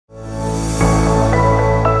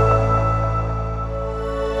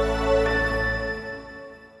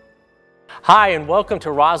Hi, and welcome to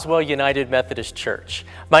Roswell United Methodist Church.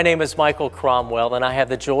 My name is Michael Cromwell, and I have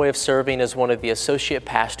the joy of serving as one of the associate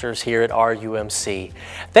pastors here at RUMC.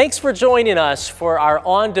 Thanks for joining us for our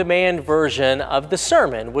on-demand version of the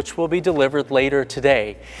sermon, which will be delivered later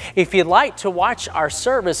today. If you'd like to watch our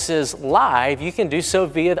services live, you can do so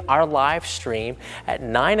via our live stream at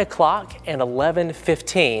 9 o'clock and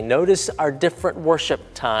 11:15. Notice our different worship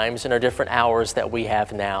times and our different hours that we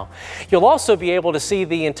have now. You'll also be able to see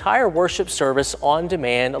the entire worship service on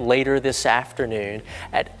demand later this afternoon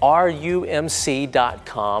at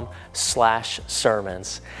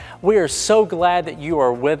rumc.com/sermons. We are so glad that you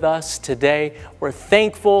are with us today. We're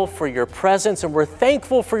thankful for your presence, and we're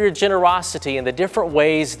thankful for your generosity and the different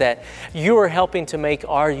ways that you are helping to make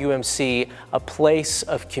RUMC a place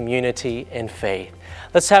of community and faith.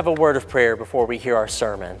 Let's have a word of prayer before we hear our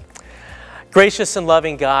sermon. Gracious and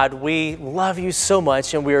loving God, we love you so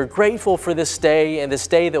much, and we are grateful for this day and this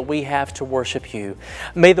day that we have to worship you.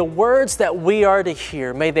 May the words that we are to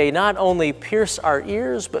hear, may they not only pierce our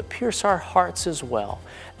ears, but pierce our hearts as well,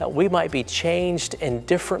 that we might be changed and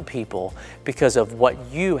different people because of what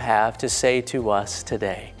you have to say to us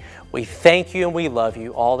today. We thank you and we love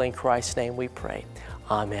you. All in Christ's name we pray.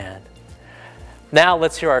 Amen. Now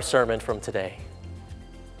let's hear our sermon from today.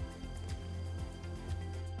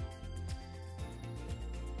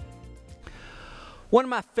 One of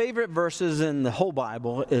my favorite verses in the whole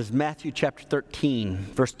Bible is Matthew chapter 13,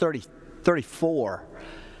 verse 34.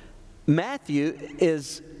 Matthew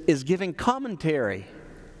is giving commentary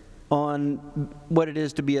on what it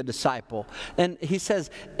is to be a disciple. And he says,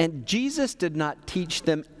 and Jesus did not teach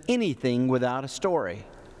them anything without a story.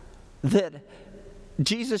 That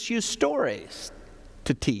Jesus used stories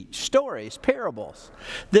to teach, stories, parables.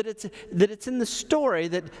 That it's in the story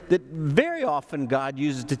that very often God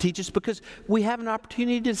uses to teach us, because we have an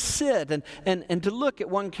opportunity to sit and to look at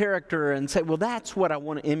one character and say, well, that's what I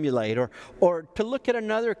want to emulate, or to look at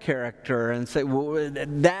another character and say, well,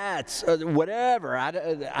 that's whatever,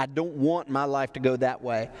 I don't want my life to go that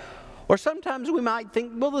way. Or sometimes we might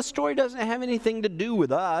think, well, the story doesn't have anything to do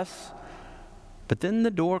with us, but then the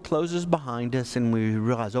door closes behind us and we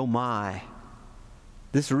realize, oh my,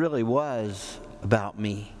 this really was about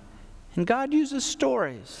me. And God uses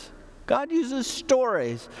stories. God uses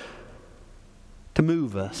stories to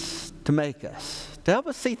move us, to make us, to help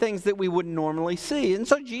us see things that we wouldn't normally see. And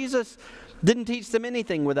so Jesus didn't teach them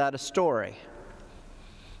anything without a story.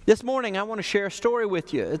 This morning I want to share a story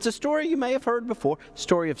with you. It's a story you may have heard before, the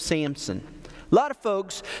story of Samson. A lot of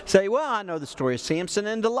folks say, well, I know the story of Samson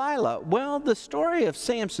and Delilah. Well, the story of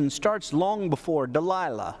Samson starts long before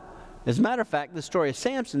Delilah. As a matter of fact, the story of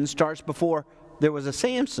Samson starts before there was a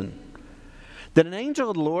Samson. That an angel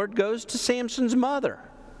of the Lord goes to Samson's mother,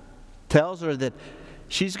 tells her that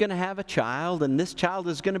she's going to have a child, and this child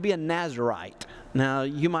is going to be a Nazirite. Now,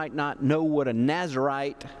 you might not know what a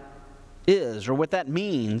Nazirite is or what that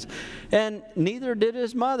means, and neither did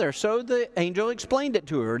his mother. So the angel explained it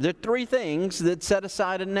to her. There are three things that set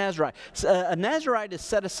aside a Nazirite. A Nazirite is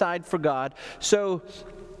set aside for God. So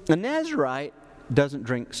a Nazirite doesn't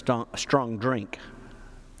drink strong drink.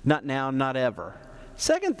 Not now, not ever.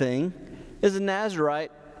 Second thing is a Nazirite.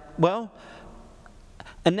 Well,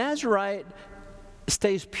 a Nazirite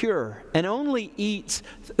stays pure and only eats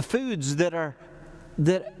foods that are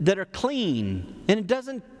clean, and it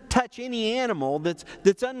doesn't touch any animal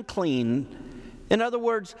that's unclean. In other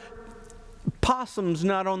words, possum's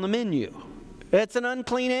not on the menu. It's an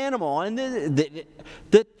unclean animal, and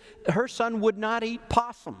that her son would not eat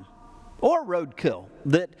possum or roadkill.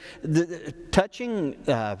 That touching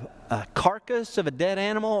a carcass of a dead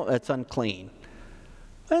animal, it's unclean.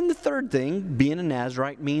 And the third thing, being a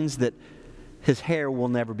Nazirite, means that his hair will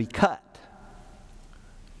never be cut.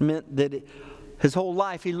 It meant that his whole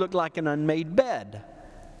life he looked like an unmade bed.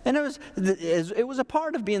 And it was a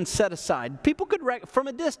part of being set aside. People could, from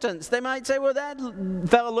a distance, they might say, well, that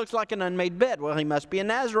fellow looks like an unmade bed. Well, he must be a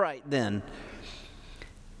Nazirite then.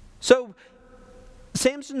 So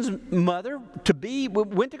Samson's mother-to-be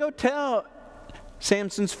went to go tell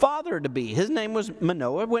Samson's father-to-be. His name was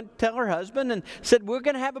Manoah. Went to tell her husband and said, we're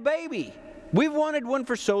going to have a baby. We've wanted one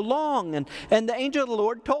for so long, and the angel of the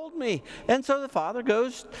Lord told me. And so the father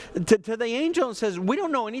goes to the angel and says, we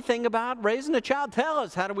don't know anything about raising a child. Tell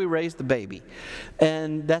us, how do we raise the baby?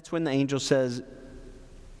 And that's when the angel says,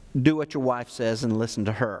 do what your wife says and listen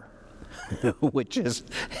to her. Which is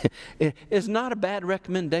not a bad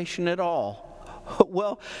recommendation at all.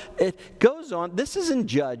 Well, it goes on. This is in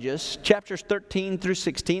Judges, chapters 13 through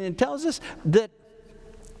 16. It tells us that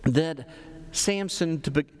Samson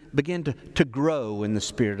began to grow in the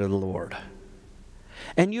Spirit of the Lord.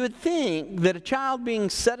 And you would think that a child being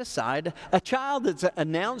set aside, a child that's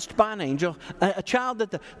announced by an angel, a child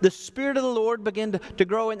that the Spirit of the Lord began to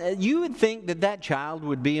grow in, you would think that that child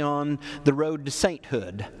would be on the road to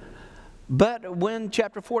sainthood. But when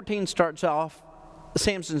chapter 14 starts off,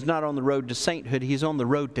 Samson's not on the road to sainthood, he's on the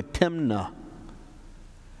road to Timnah.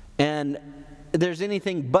 And there's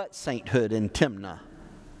anything but sainthood in Timnah.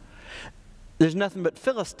 There's nothing but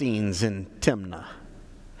Philistines in Timnah.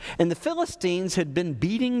 And the Philistines had been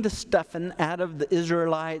beating the stuffing out of the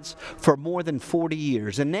Israelites for more than 40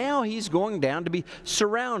 years. And now he's going down to be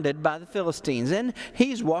surrounded by the Philistines. And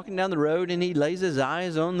he's walking down the road and he lays his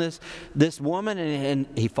eyes on this woman and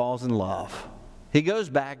he falls in love. He goes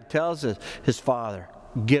back, tells his father,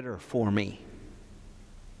 "Get her for me."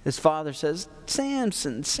 His father says,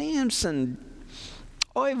 "Samson, Samson,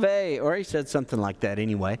 oy vey," or he said something like that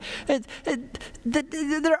anyway.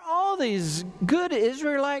 There are all these good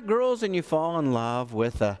Israelite girls, and you fall in love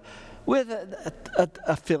with a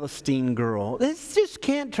Philistine girl. This just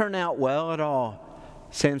can't turn out well at all.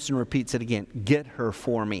 Samson repeats it again, "Get her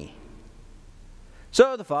for me."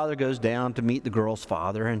 So the father goes down to meet the girl's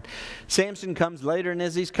father, and Samson comes later, and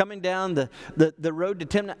as he's coming down the road to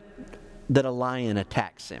Timnah, that a lion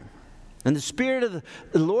attacks him. And the Spirit of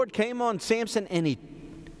the Lord came on Samson, and he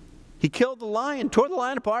killed the lion, tore the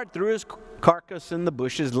lion apart, threw his carcass in the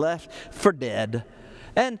bushes, left for dead.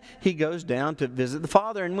 And he goes down to visit the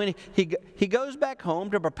father. And when he goes back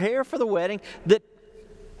home to prepare for the wedding, that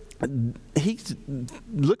he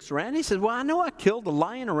looks around and he says, "Well, I know I killed a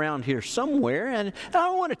lion around here somewhere, and I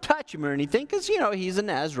don't want to touch him or anything because, he's a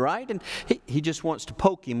Nazarite, and he just wants to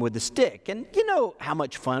poke him with a stick. And you know how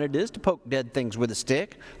much fun it is to poke dead things with a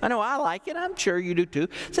stick. I know I like it. I'm sure you do too."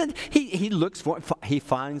 So he looks for it. He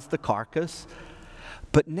finds the carcass.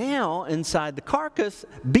 But now, inside the carcass,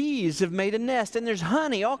 bees have made a nest, and there's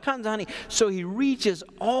honey, all kinds of honey. So he reaches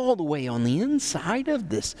all the way on the inside of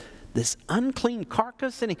this unclean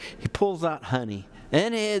carcass, and he pulls out honey.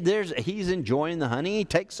 And he's enjoying the honey. He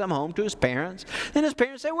takes some home to his parents. And his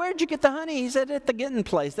parents say, "Where'd you get the honey?" He said, "At the getting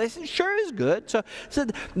place." They said, "Sure is good." So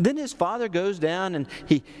then his father goes down, and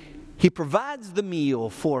he provides the meal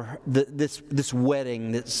for this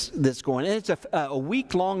wedding that's going. And it's a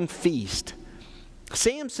week-long feast.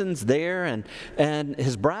 Samson's there, and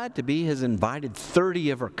his bride-to-be has invited 30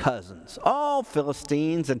 of her cousins, all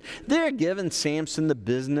Philistines, and they're giving Samson the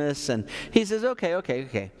business. And he says,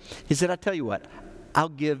 okay. He said, "I'll tell you what, I'll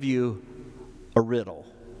give you a riddle.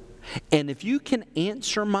 And if you can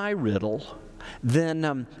answer my riddle,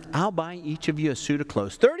 then I'll buy each of you a suit of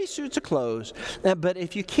clothes, 30 suits of clothes. But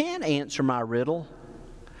if you can't answer my riddle,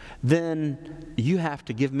 then you have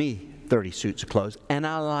to give me 30 suits of clothes. And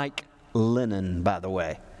I like linen, by the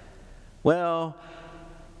way." Well,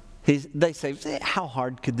 they say, "How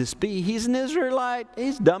hard could this be? He's an Israelite.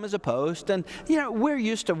 He's dumb as a post. And, we're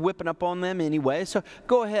used to whipping up on them anyway. So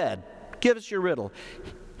go ahead. Give us your riddle."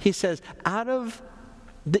 He says, "Out of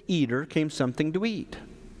the eater came something to eat.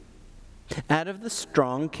 Out of the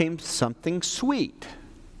strong came something sweet."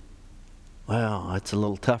 Well, it's a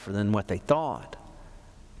little tougher than what they thought.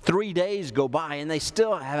 3 days go by, and they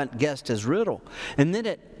still haven't guessed his riddle. And then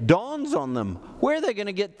it dawns on them, where are they going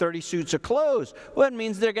to get 30 suits of clothes? Well, it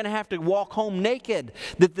means they're going to have to walk home naked.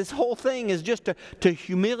 That this whole thing is just to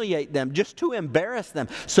humiliate them, just to embarrass them.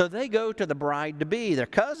 So they go to the bride-to-be, their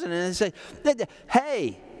cousin, and they say,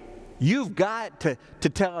 "Hey, you've got to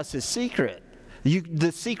tell us his secret.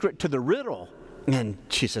 The secret to the riddle." And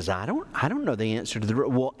she says, I don't know the answer to the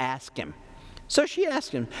riddle. We'll ask him. So she asks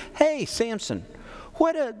him, "Hey, Samson,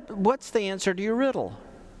 what's the answer to your riddle?"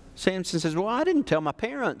 Samson says, "Well, I didn't tell my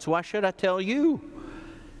parents. Why should I tell you?"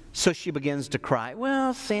 So she begins to cry.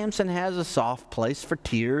 Well, Samson has a soft place for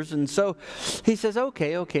tears. And so he says,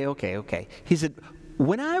 okay. He said,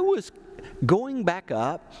 "When I was going back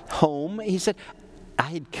up home," he said,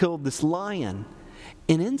 "I had killed this lion.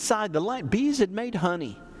 And inside the lion, bees had made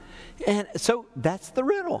honey. And so that's the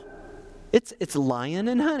riddle. It's lion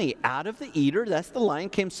and honey. Out of the eater, that's the lion,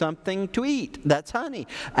 came something to eat. That's honey.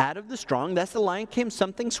 Out of the strong, that's the lion, came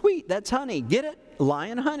something sweet. That's honey. Get it?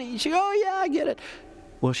 Lion, honey." She goes, "Oh, yeah, I get it."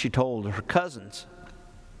 Well, she told her cousins.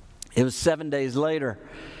 It was 7 days later.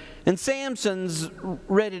 And Samson's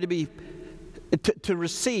ready to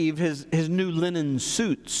receive his new linen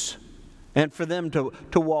suits and for them to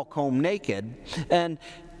walk home naked. And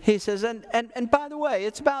he says, and by the way,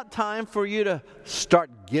 it's about time for you to start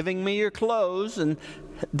giving me your clothes. And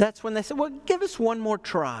that's when they said, "Well, give us one more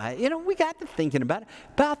try." We got to thinking about it.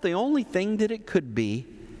 About the only thing that it could be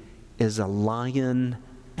is a lion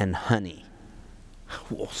and honey.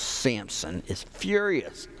 Well, Samson is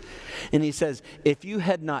furious. And he says, if you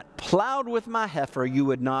had not plowed with my heifer, you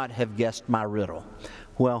would not have guessed my riddle.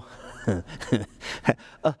 Well,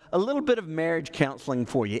 a little bit of marriage counseling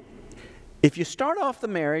for you. If you start off the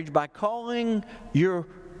marriage by calling your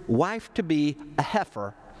wife-to-be a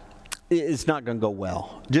heifer, it's not going to go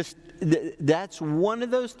well. That's one of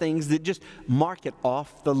those things that just mark it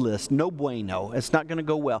off the list. No bueno. It's not going to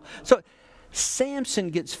go well. So Samson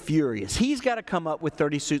gets furious. He's got to come up with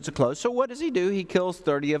 30 suits of clothes. So what does he do? He kills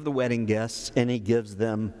 30 of the wedding guests and he gives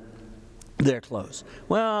them their clothes.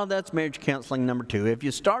 Well, that's marriage counseling number 2. If you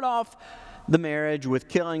start off the marriage with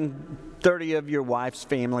killing 30 of your wife's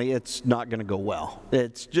family, it's not going to go well.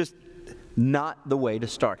 It's just not the way to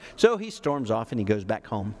start. So he storms off and he goes back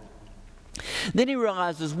home. Then he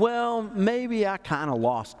realizes, well, maybe I kind of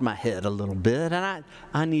lost my head a little bit, and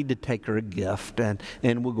I need to take her a gift, and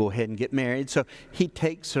we'll go ahead and get married. So he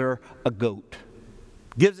takes her a goat,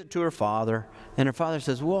 gives it to her father, and her father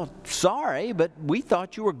says, well, sorry, but we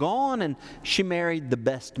thought you were gone, and she married the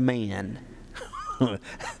best man.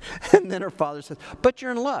 And then her father says, but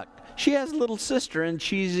you're in luck. She has a little sister, and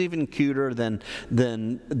she's even cuter than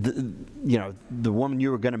the woman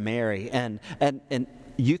you were going to marry, and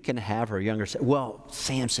you can have her younger sister. Well,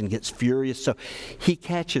 Samson gets furious, so he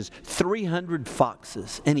catches 300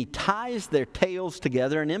 foxes, and he ties their tails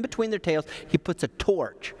together, and in between their tails, he puts a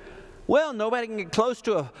torch. Well, nobody can get close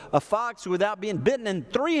to a fox without being bitten, and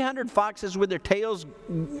 300 foxes with their tails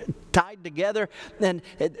tied together, and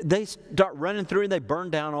they start running through, and they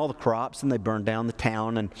burn down all the crops, and they burn down the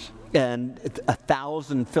town, and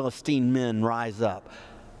 1,000 Philistine men rise up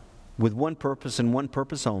with one purpose and one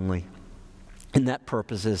purpose only. And that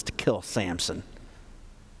purpose is to kill Samson.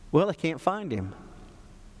 Well, they can't find him.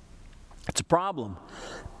 It's a problem.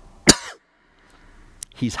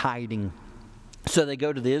 He's hiding. So they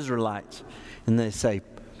go to the Israelites and they say,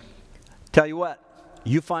 tell you what,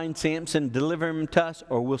 you find Samson, deliver him to us,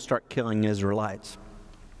 or we'll start killing Israelites.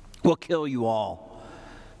 We'll kill you all.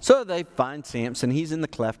 So they find Samson. He's in the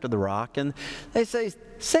cleft of the rock, and they say,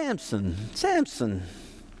 Samson,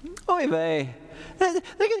 oy vey.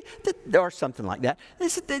 Or something like that. They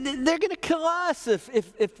said, they're going to kill us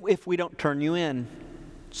if we don't turn you in.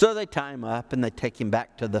 So they tie him up and they take him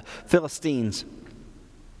back to the Philistines.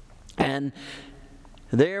 And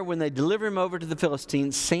there, when they deliver him over to the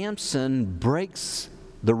Philistines, Samson breaks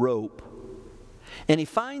the rope. And he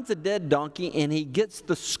finds a dead donkey, and he gets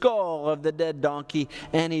the skull of the dead donkey,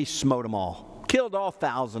 and he smote them all. Killed all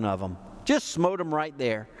 1,000 of them. Just smote them right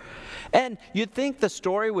there. And you'd think the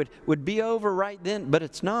story would be over right then, but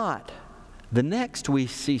it's not. The next we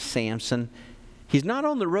see Samson, he's not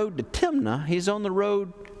on the road to Timnah, he's on the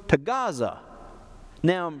road to Gaza.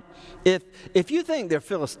 Now, if you think there are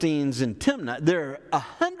Philistines in Timnah, there are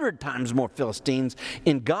 100 times more Philistines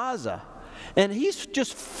in Gaza. And he's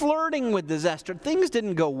just flirting with disaster. Things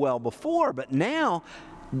didn't go well before, but now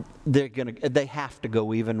they have to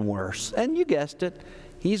go even worse. And you guessed it.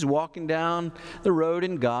 He's walking down the road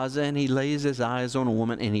in Gaza, and he lays his eyes on a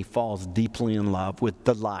woman, and he falls deeply in love with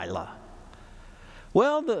Delilah.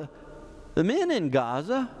 Well, the men in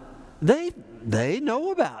Gaza, they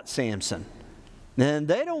know about Samson. And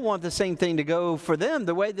they don't want the same thing to go for them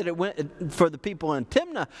the way that it went for the people in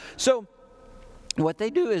Timnah. So what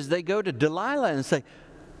they do is they go to Delilah and say,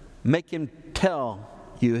 make him tell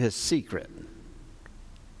you his secret.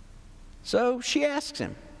 So she asks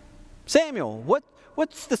him, Samuel,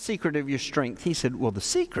 what's the secret of your strength? He said, well, the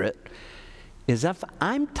secret is if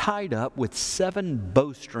I'm tied up with 7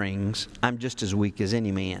 bowstrings, I'm just as weak as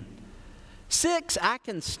any man. 6, I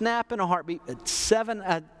can snap in a heartbeat. At 7,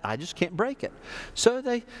 I just can't break it.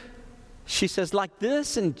 So she says, like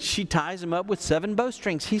this, and she ties him up with 7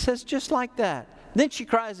 bowstrings. He says, just like that. Then she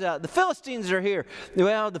cries out, the Philistines are here.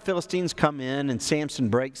 Well, the Philistines come in, and Samson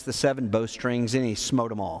breaks the 7 bowstrings, and he smote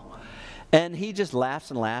them all. And he just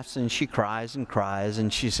laughs and laughs, and she cries and cries,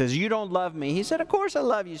 and she says, you don't love me. He said, of course I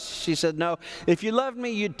love you. She said, no, if you loved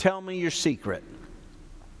me, you'd tell me your secret.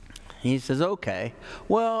 He says, okay.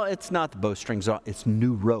 Well, it's not the bowstrings, it's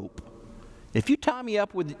new rope. If you tie me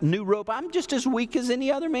up with new rope, I'm just as weak as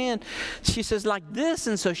any other man. She says, like this,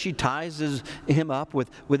 and so she ties him up with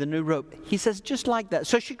a new rope. He says, just like that.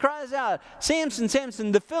 So she cries out, Samson,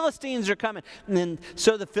 Samson, the Philistines are coming. And then,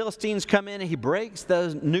 so the Philistines come in, and he breaks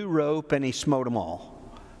the new rope, and he smote them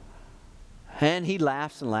all. And he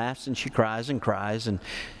laughs and laughs, and she cries and cries, and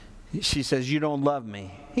she says, you don't love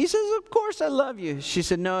me. He says, of course I love you. She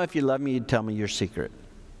said, no, if you love me, you'd tell me your secret.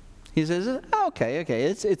 He says, okay,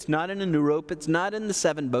 it's not in a new rope, it's not in the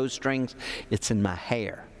 7 bowstrings, it's in my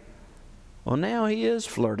hair. Well, now he is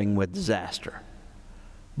flirting with disaster.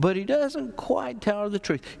 But he doesn't quite tell her the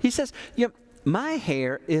truth. He says, my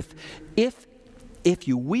hair, if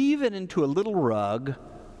you weave it into a little rug,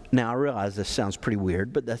 now I realize this sounds pretty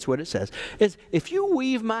weird, but that's what it says, is if you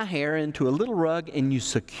weave my hair into a little rug and you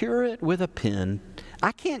secure it with a pin,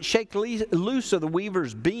 I can't shake loose of the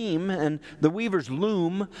weaver's beam and the weaver's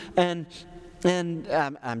loom, and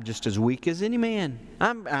I'm just as weak as any man.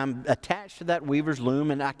 I'm attached to that weaver's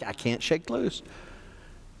loom, and I can't shake loose.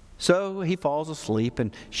 So he falls asleep,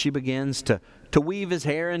 and she begins to weave his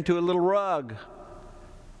hair into a little rug.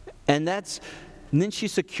 And then she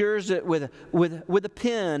secures it with a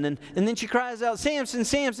pin, and then she cries out, "Samson,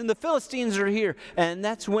 Samson, the Philistines are here." And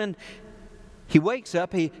that's when he wakes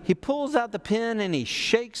up, he pulls out the pin, and he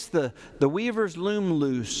shakes the weaver's loom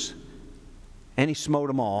loose. And he smote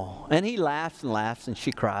them all. And he laughs and laughs, and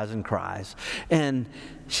she cries and cries. And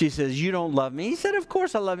she says, "You don't love me." He said, "Of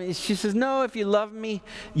course I love you." She says, "No, if you love me,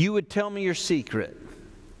 you would tell me your secret."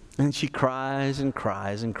 And she cries and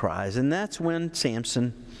cries and cries. And that's when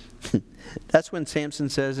Samson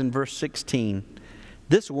says in verse 16,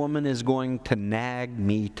 "This woman is going to nag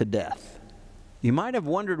me to death." You might have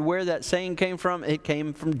wondered where that saying came from. It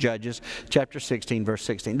came from Judges chapter 16, verse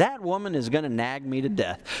 16. That woman is going to nag me to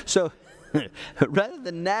death. So rather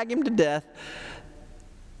than nag him to death,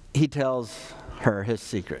 he tells her his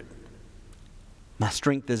secret. "My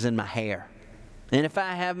strength is in my hair. And if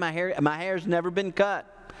I have my hair's never been cut.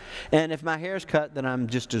 And if my hair's cut, then I'm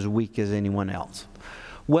just as weak as anyone else."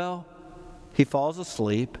 Well, he falls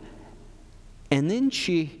asleep, and then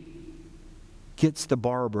she gets the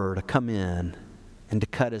barber to come in and to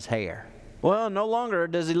cut his hair. Well, no longer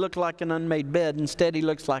does he look like an unmade bed. Instead, he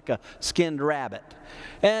looks like a skinned rabbit.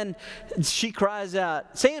 And she cries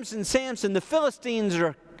out, "Samson, Samson, the Philistines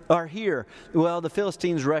are here." Well, the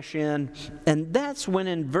Philistines rush in, and that's when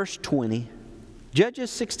in verse 20, Judges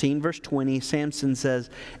 16, verse 20, Samson says,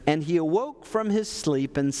 "And he awoke from his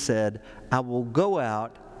sleep and said, I will go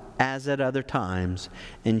out as at other times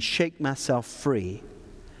and shake myself free.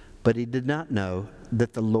 But he did not know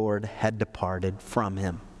that the Lord had departed from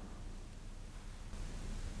him."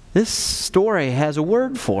 This story has a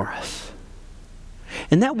word for us.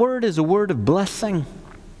 And that word is a word of blessing.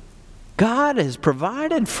 God has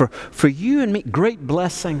provided for you and me great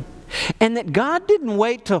blessing. And that God didn't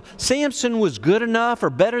wait till Samson was good enough or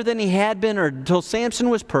better than he had been, or until Samson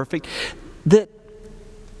was perfect. That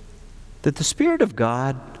the Spirit of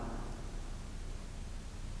God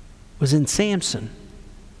was in Samson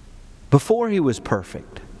before he was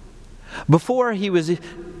perfect, before he was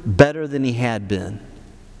better than he had been.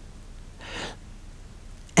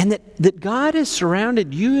 And that God has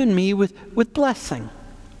surrounded you and me with blessing.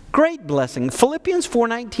 Great blessing. Philippians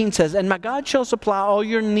 4:19 says, "And my God shall supply all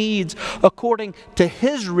your needs according to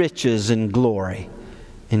His riches and glory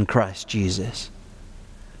in Christ Jesus."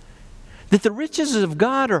 That the riches of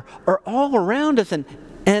God are all around us.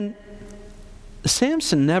 And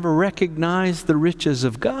Samson never recognized the riches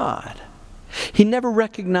of God. He never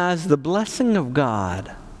recognized the blessing of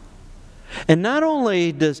God. And not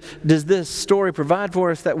only does this story provide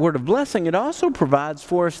for us that word of blessing, it also provides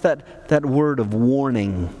for us that word of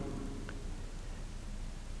warning.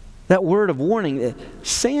 That word of warning.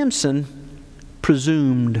 Samson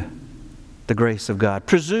presumed the grace of God,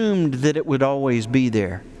 presumed that it would always be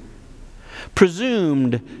there,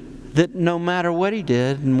 presumed that no matter what he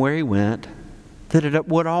did and where he went, that it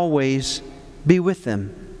would always be with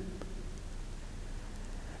him.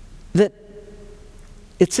 That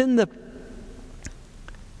it's in the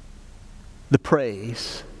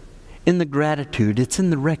praise, in the gratitude, it's in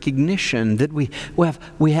the recognition that we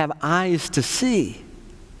have eyes to see,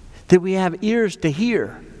 that we have ears to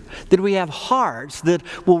hear, that we have hearts that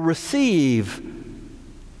will receive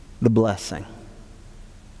the blessing,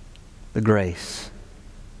 the grace,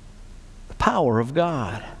 the power of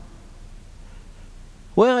God.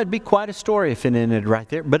 Well, it'd be quite a story if it ended right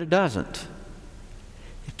there, but it doesn't.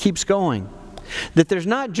 It keeps going. That there's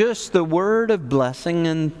not just the word of blessing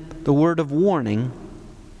and the word of warning,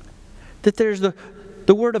 that there's the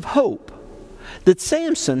word of hope. That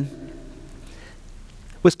Samson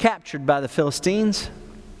was captured by the Philistines.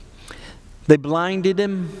 They blinded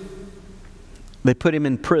him. They put him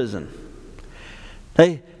in prison.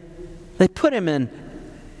 They put him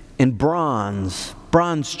in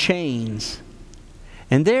bronze chains.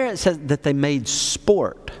 And there it says that they made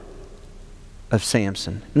sport of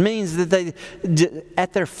Samson. It means that they,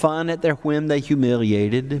 at their fun, at their whim, they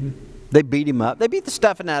humiliated him. They beat him up. They beat the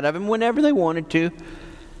stuffing out of him whenever they wanted to.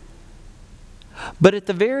 But at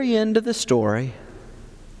the very end of the story,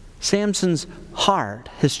 Samson's heart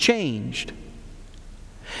has changed.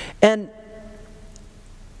 And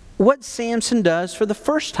what Samson does for the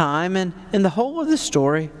first time in the whole of the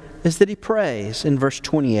story, is that he prays in verse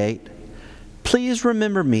 28, please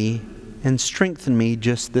remember me and strengthen me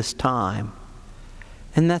just this time.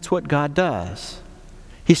 And that's what God does.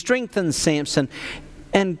 He strengthens Samson,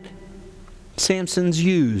 and Samson's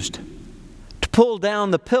used to pull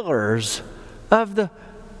down the pillars of the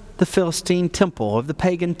Philistine temple, of the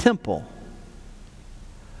pagan temple.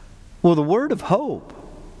 Well, the word of hope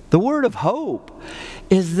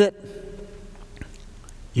is that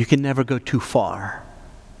you can never go too far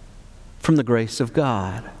from the grace of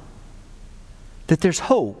God. That there's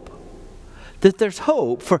hope. That there's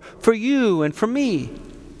hope for you and for me.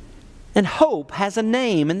 And hope has a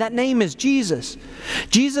name, and that name is Jesus.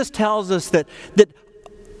 Jesus tells us that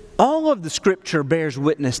all of the Scripture bears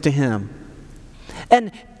witness to Him.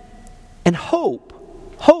 And hope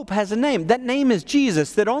has a name. That name is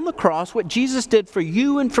Jesus. That on the cross, what Jesus did for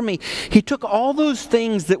you and for me, He took all those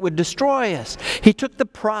things that would destroy us. He took the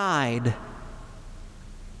pride.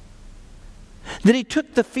 That He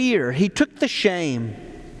took the fear. He took the shame.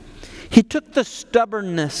 He took the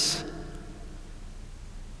stubbornness.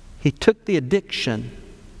 He took the addiction.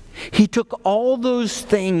 He took all those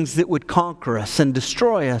things that would conquer us and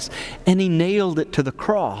destroy us, and He nailed it to the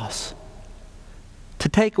cross to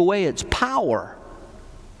take away its power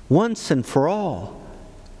once and for all.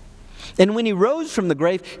 And when He rose from the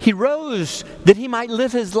grave, He rose that He might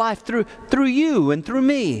live His life through you and through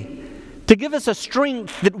me, to give us a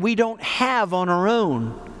strength that we don't have on our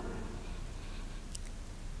own.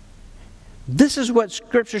 This is what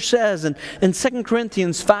Scripture says in 2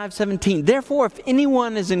 Corinthians 5:17. Therefore, if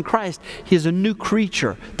anyone is in Christ, he is a new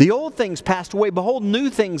creature. The old things passed away. Behold, new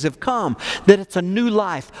things have come. That it's a new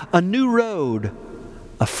life, a new road,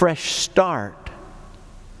 a fresh start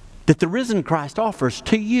that the risen Christ offers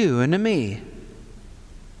to you and to me.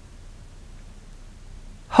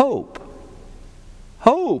 Hope.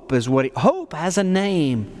 Hope is what hope has a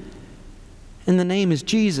name, and the name is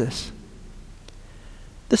Jesus.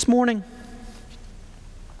 This morning,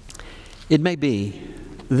 it may be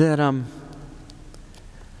that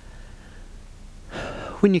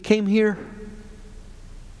when you came here,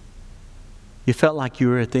 you felt like you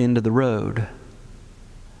were at the end of the road.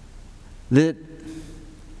 That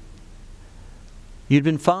you'd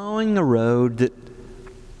been following a road that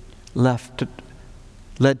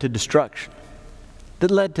led to destruction, that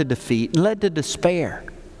led to defeat, and led to despair.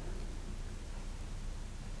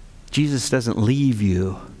 Jesus doesn't leave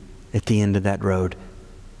you at the end of that road.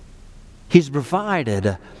 He's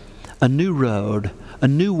provided a new road, a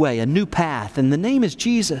new way, a new path, and the name is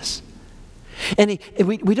Jesus. And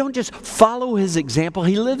we don't just follow His example.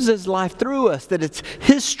 He lives His life through us, that it's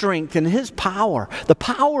His strength and His power, the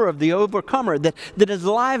power of the overcomer that is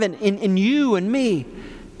alive in you and me,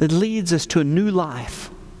 that leads us to a new life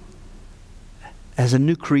as a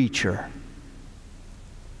new creature,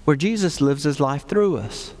 where Jesus lives His life through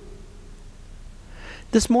us.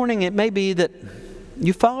 This morning it may be that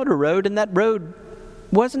you followed a road, and that road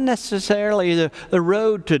wasn't necessarily the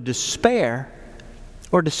road to despair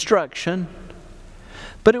or destruction,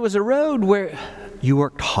 but it was a road where you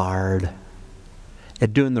worked hard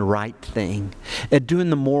at doing the right thing, at doing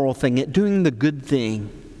the moral thing, at doing the good thing.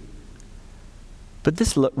 But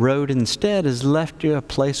this road instead has left you a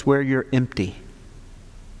place where you're empty,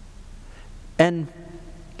 and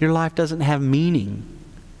your life doesn't have meaning,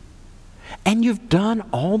 and you've done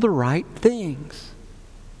all the right things.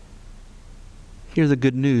 Here's the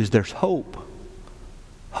good news. There's hope.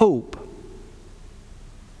 Hope.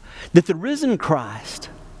 That the risen Christ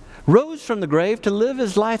rose from the grave to live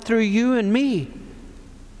His life through you and me.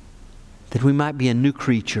 That we might be a new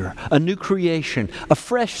creature, a new creation, a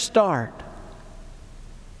fresh start,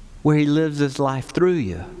 where He lives His life through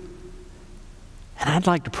you. And I'd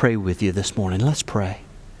like to pray with you this morning. Let's pray.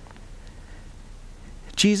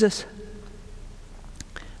 Jesus,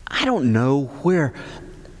 I don't know where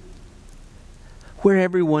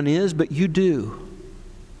everyone is, but You do.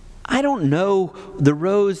 I don't know the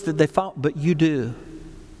roads that they follow, but You do.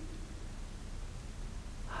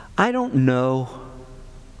 I don't know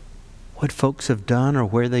what folks have done or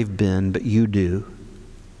where they've been, but You do.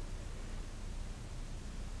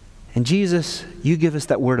 And Jesus, You give us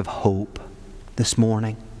that word of hope this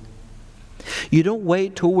morning. You don't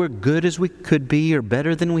wait till we're good as we could be or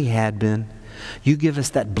better than we had been. You give us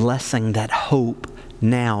that blessing, that hope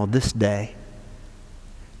now, this day.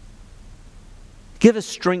 Give us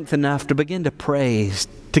strength enough to begin to praise,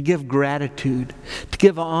 to give gratitude, to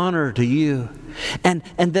give honor to You. And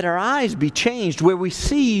that our eyes be changed where we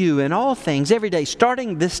see You in all things every day,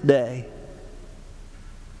 starting this day.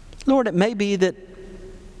 Lord, it may be that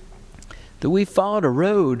we followed a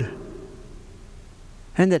road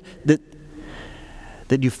and that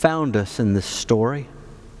that you found us in this story.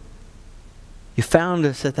 You found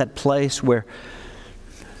us at that place where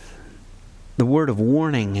the word of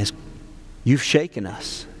warning is, you've shaken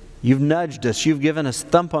us. You've nudged us. You've given us a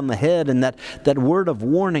thump on the head. And that word of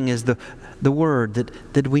warning is the word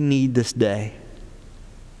that we need this day.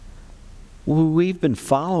 We've been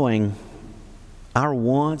following our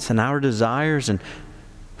wants and our desires and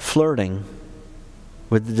flirting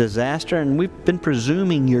with the disaster. And we've been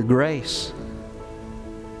presuming your grace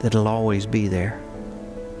that it'll always be there.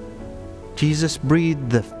 Jesus, breathe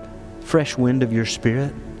the fresh wind of your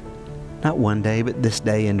Spirit, not one day, but this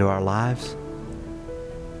day, into our lives,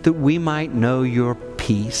 that we might know your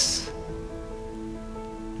peace,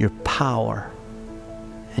 your power,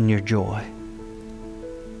 and your joy.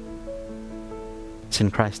 It's in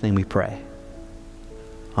Christ's name we pray.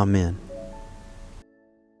 Amen.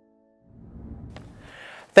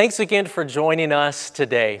 Thanks again for joining us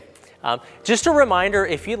today. Just a reminder,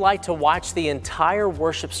 if you'd like to watch the entire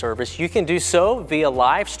worship service, you can do so via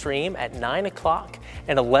live stream at 9 o'clock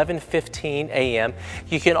and 11:15 a.m.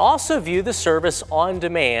 You can also view the service on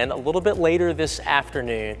demand a little bit later this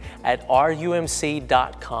afternoon at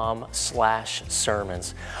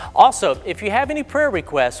rumc.com/sermons. Also, if you have any prayer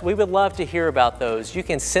requests, we would love to hear about those. You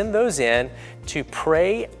can send those in to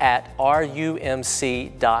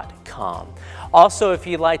pray@rumc.com. Also, if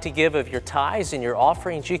you'd like to give of your tithes and your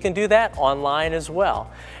offerings, you can do that online as well.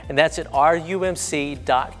 And that's at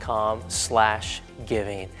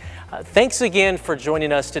rumc.com/giving. Thanks again for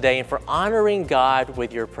joining us today and for honoring God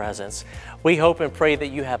with your presence. We hope and pray that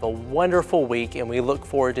you have a wonderful week, and we look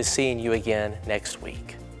forward to seeing you again next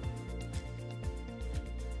week.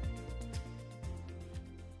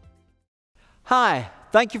 Hi,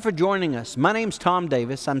 thank you for joining us. My name's Tom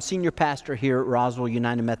Davis. I'm senior pastor here at Roswell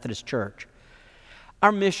United Methodist Church.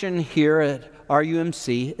 Our mission here at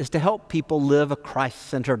RUMC is to help people live a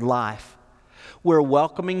Christ-centered life. We're a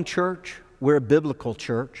welcoming church, we're a biblical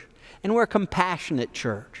church, and we're a compassionate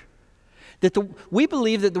church. We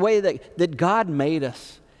believe that the way that God made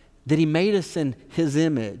us, that He made us in His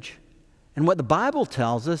image. And what the Bible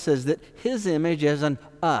tells us is that His image is an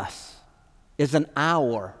us, is an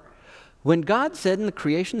our. When God said in the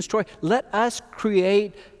creation story, let us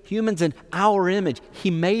create humans in our image, He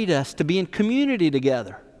made us to be in community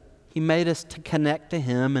together. He made us to connect to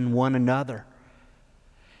Him and one another.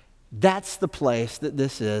 That's the place that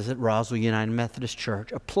this is at Roswell United Methodist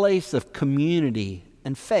Church, a place of community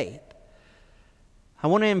and faith. I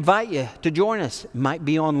want to invite you to join us. It might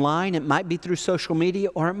be online, it might be through social media,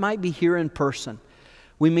 or it might be here in person.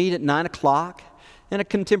 We meet at 9 o'clock in a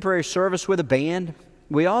contemporary service with a band.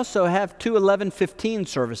 We also have two 11:15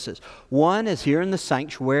 services. One is here in the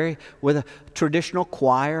sanctuary with a traditional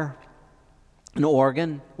choir, an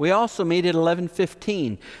organ. We also meet at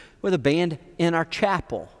 11:15 with a band in our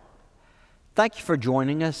chapel. Thank you for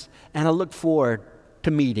joining us, and I look forward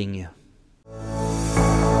to meeting you.